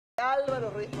Álvaro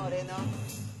Ruiz Moreno,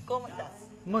 ¿cómo estás?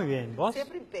 Muy bien, ¿vos?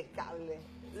 Siempre impecable.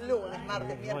 Lunes,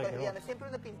 martes, miércoles, viernes, siempre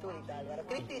una pinturita, Álvaro.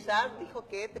 Cristi ya dijo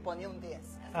que te ponía un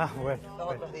 10. Ah, bueno.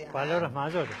 Los otros días. Palabras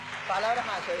mayores. Palabras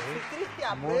mayores. Si Cristi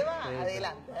aprueba,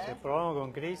 adelante. Si probamos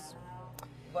con Cris.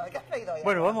 Bueno, ¿qué has traído hoy?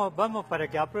 Bueno, vamos para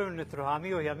que aprueben nuestros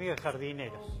amigos y amigas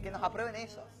jardineros. Que nos aprueben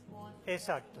ellos.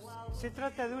 Exacto. Se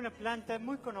trata de una planta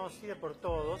muy conocida por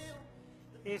todos.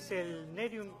 Es el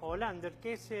Nerium Hollander,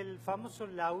 que es el famoso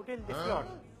laurel de flor.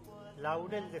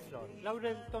 Laurel de flor.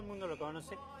 Laurel, todo el mundo lo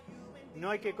conoce. No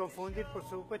hay que confundir, por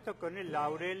supuesto, con el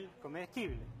laurel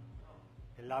comestible.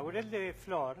 El laurel de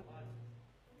flor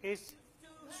es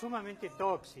sumamente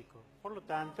tóxico. Por lo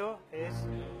tanto, es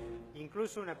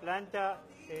incluso una planta,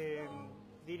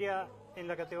 diría, en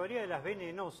la categoría de las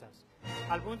venenosas.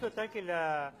 Al punto tal que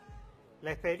la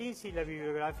experiencia y la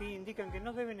bibliografía indican que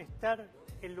no deben estar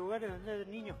en lugares donde hay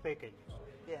niños pequeños.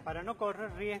 Bien. Para no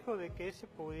correr riesgo de que se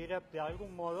pudiera de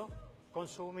algún modo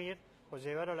consumir o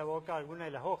llevar a la boca alguna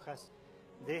de las hojas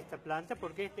de esta planta,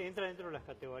 porque este entra dentro de las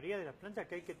categorías de las plantas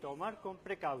que hay que tomar con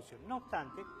precaución. No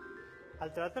obstante,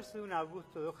 al tratarse de un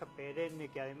arbusto de hoja perenne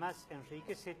que además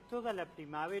enriquece toda la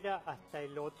primavera hasta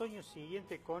el otoño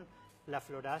siguiente con la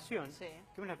floración, sí,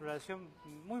 que es una floración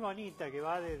muy bonita que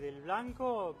va desde el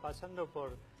blanco pasando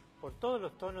por todos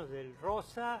los tonos del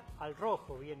rosa al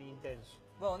rojo bien intenso.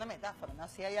 Bueno, una metáfora, ¿no?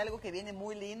 Si hay algo que viene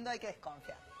muy lindo hay que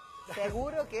desconfiar.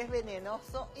 Seguro que es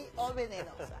venenoso y o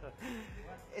venenosa.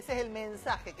 Ese es el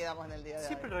mensaje que damos en el día de hoy.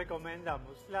 Siempre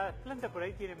recomendamos. Las plantas por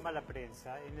ahí tienen mala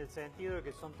prensa, en el sentido de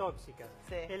que son tóxicas.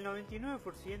 Sí. El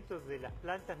 99% de las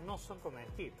plantas no son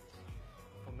comestibles.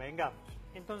 Convengamos.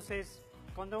 Entonces,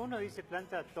 cuando uno dice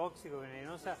planta tóxica o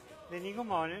venenosa, de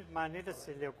ninguna manera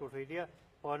se le ocurriría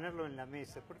ponerlo en la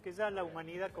mesa, porque ya la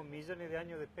humanidad con millones de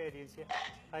años de experiencia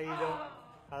ha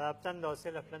ido adaptándose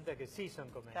a las plantas que sí son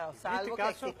comestibles. Claro, salvo que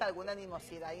exista alguna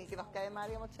animosidad y que nos cae mal,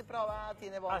 digamos, se prueba,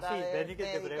 tiene bondades. Ah, sí, vení que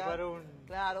te preparo un...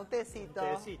 Claro, un tecito. Un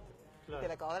tecito, claro. Te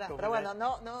la cobras. Pero bueno,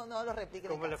 no lo repliquen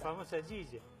como en la casa. famosa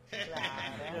Gilla.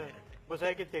 Claro. Vos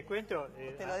sabés que te cuento,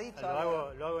 te lo he dicho,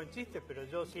 lo hago en chiste, pero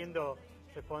yo siendo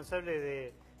responsable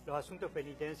de los asuntos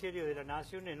penitenciarios de la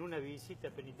Nación, en una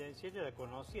visita penitenciaria la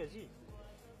conocí allí.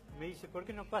 Me dice, ¿por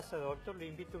qué no pasa, doctor? Le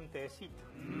invito un tecito.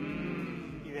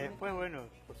 Y después, bueno,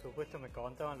 por supuesto me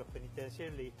contaban los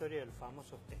penitenciarios la historia de los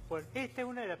famosos té. Bueno, esta es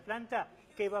una de las plantas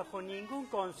que bajo ningún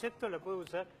concepto la puede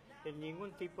usar en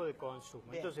ningún tipo de consumo.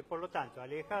 Bien. Entonces, por lo tanto,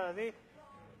 alejada de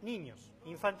niños,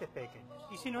 infantes pequeños.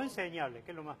 Y si no, enseñable,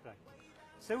 que es lo más práctico.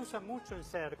 Se usa mucho en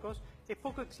cercos, es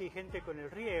poco exigente con el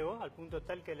riego, al punto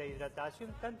tal que la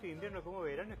hidratación, tanto invierno como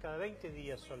verano, es cada 20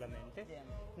 días solamente. Bien.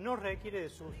 No requiere de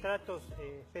sustratos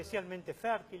especialmente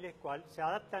fértiles, se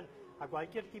adaptan a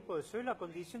cualquier tipo de suelo a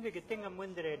condición de que tengan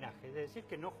buen drenaje, es decir,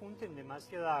 que no junten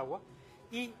demasiada agua.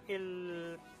 Y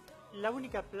la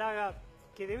única plaga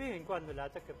que de vez en cuando la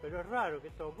ataca, pero es raro que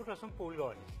esto ocurra, son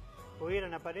pulgones.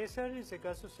 Pudieran aparecer, en ese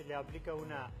caso se le aplica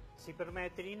una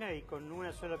cipermetrina y con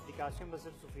una sola aplicación va a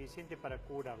ser suficiente para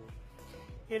curarlo.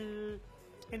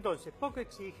 Entonces, poco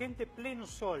exigente, pleno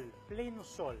sol.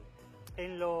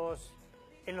 En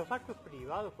los barcos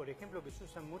privados, por ejemplo, que se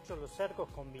usan mucho los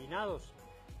cercos combinados,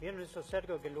 ¿vieron esos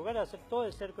cercos que en lugar de hacer todo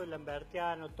el cerco de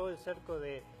lambertiano, todo el cerco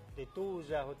de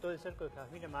tuyas o todo el cerco de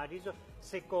jazmín amarillo,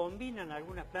 se combinan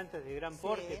algunas plantas de gran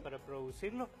porte para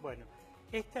producirlo? Bueno,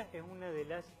 esta es una de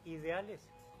las ideales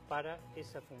para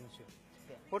esa función,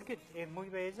 porque es muy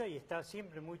bella y está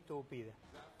siempre muy tupida.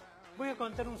 Voy a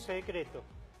contar un secreto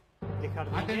de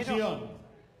jardinero. ¡Atención!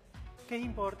 Que es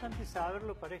importante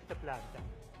saberlo para esta planta.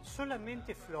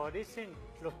 Solamente florecen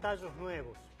los tallos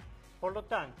nuevos. Por lo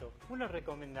tanto, una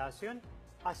recomendación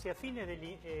hacia fines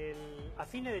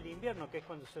del invierno, que es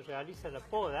cuando se realiza la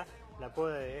poda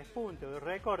de despunte o de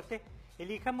recorte,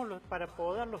 elijamos para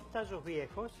podar los tallos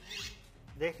viejos.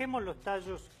 Dejemos los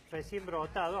tallos recién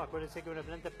brotados, acuérdense que una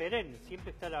planta perenne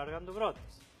siempre está alargando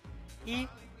brotes. Y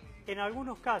en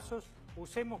algunos casos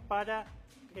usemos para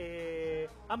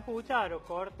amputar o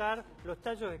cortar los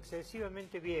tallos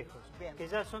excesivamente viejos, que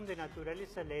ya son de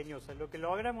naturaleza leñosa. Lo que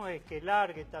logramos es que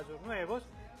largue tallos nuevos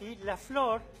y la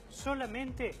flor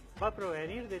solamente va a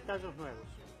provenir de tallos nuevos.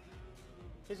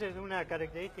 Esa es una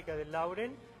característica del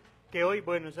laurel, que hoy,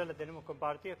 bueno, ya la tenemos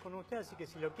compartida con usted, así que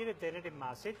si lo quiere tener en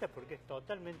maceta, porque es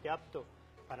totalmente apto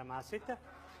para maceta,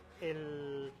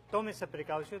 tome esa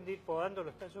precaución de ir podando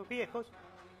los tallos viejos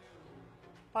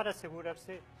para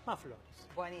asegurarse más flores.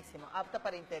 Buenísimo. ¿Apta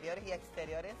para interiores y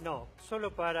exteriores? No,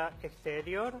 solo para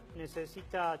exterior.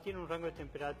 Tiene un rango de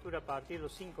temperatura a partir de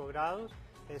los 5 grados,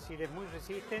 es decir, es muy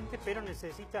resistente, pero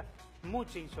necesita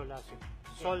mucha insolación.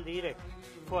 Sol directo,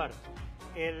 fuerte.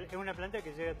 Es una planta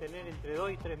que llega a tener entre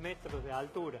 2 y 3 metros de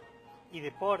altura y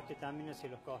de porte también hacia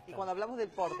los costados. Y cuando hablamos del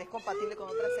porte, ¿es compatible con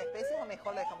otras especies o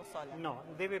mejor la dejamos sola? No,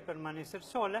 debe permanecer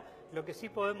sola. Lo que sí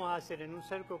podemos hacer en un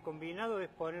cerco combinado es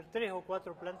poner 3 o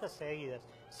 4 plantas seguidas.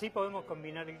 Sí podemos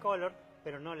combinar el color,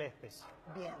 pero no la especie.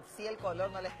 Bien, sí el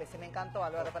color, no la especie. Me encantó,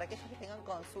 Alvaro. Para aquellos que tengan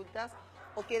consultas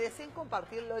o que deseen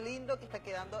compartir lo lindo que está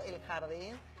quedando el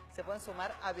jardín, se pueden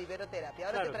sumar a Viveroterapia.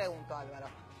 Ahora Claro. te pregunto, Álvaro,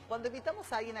 cuando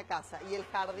invitamos a alguien a casa y el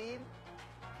jardín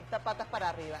está patas para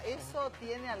arriba, ¿eso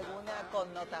tiene alguna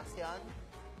connotación?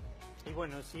 Y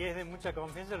bueno, si es de mucha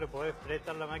confianza, lo podés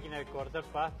prestar la máquina de cortar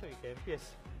pasto y que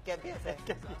empiece. Que empiece.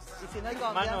 Que empiece. Y si no hay Mano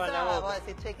a la confianza, boca. vamos a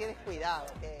decir, che, qué descuidado.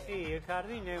 Que Sí, el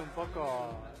jardín es un poco...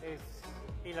 es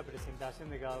la presentación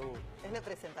de cada uno. es la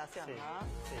presentación, Sí, ¿no?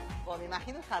 sí. Bueno, me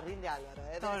imagino el jardín de Álvaro.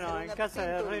 Debe No, ser en una casa de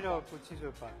pintura. herrero,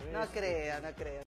 cuchillo de palo. No creo, no creo.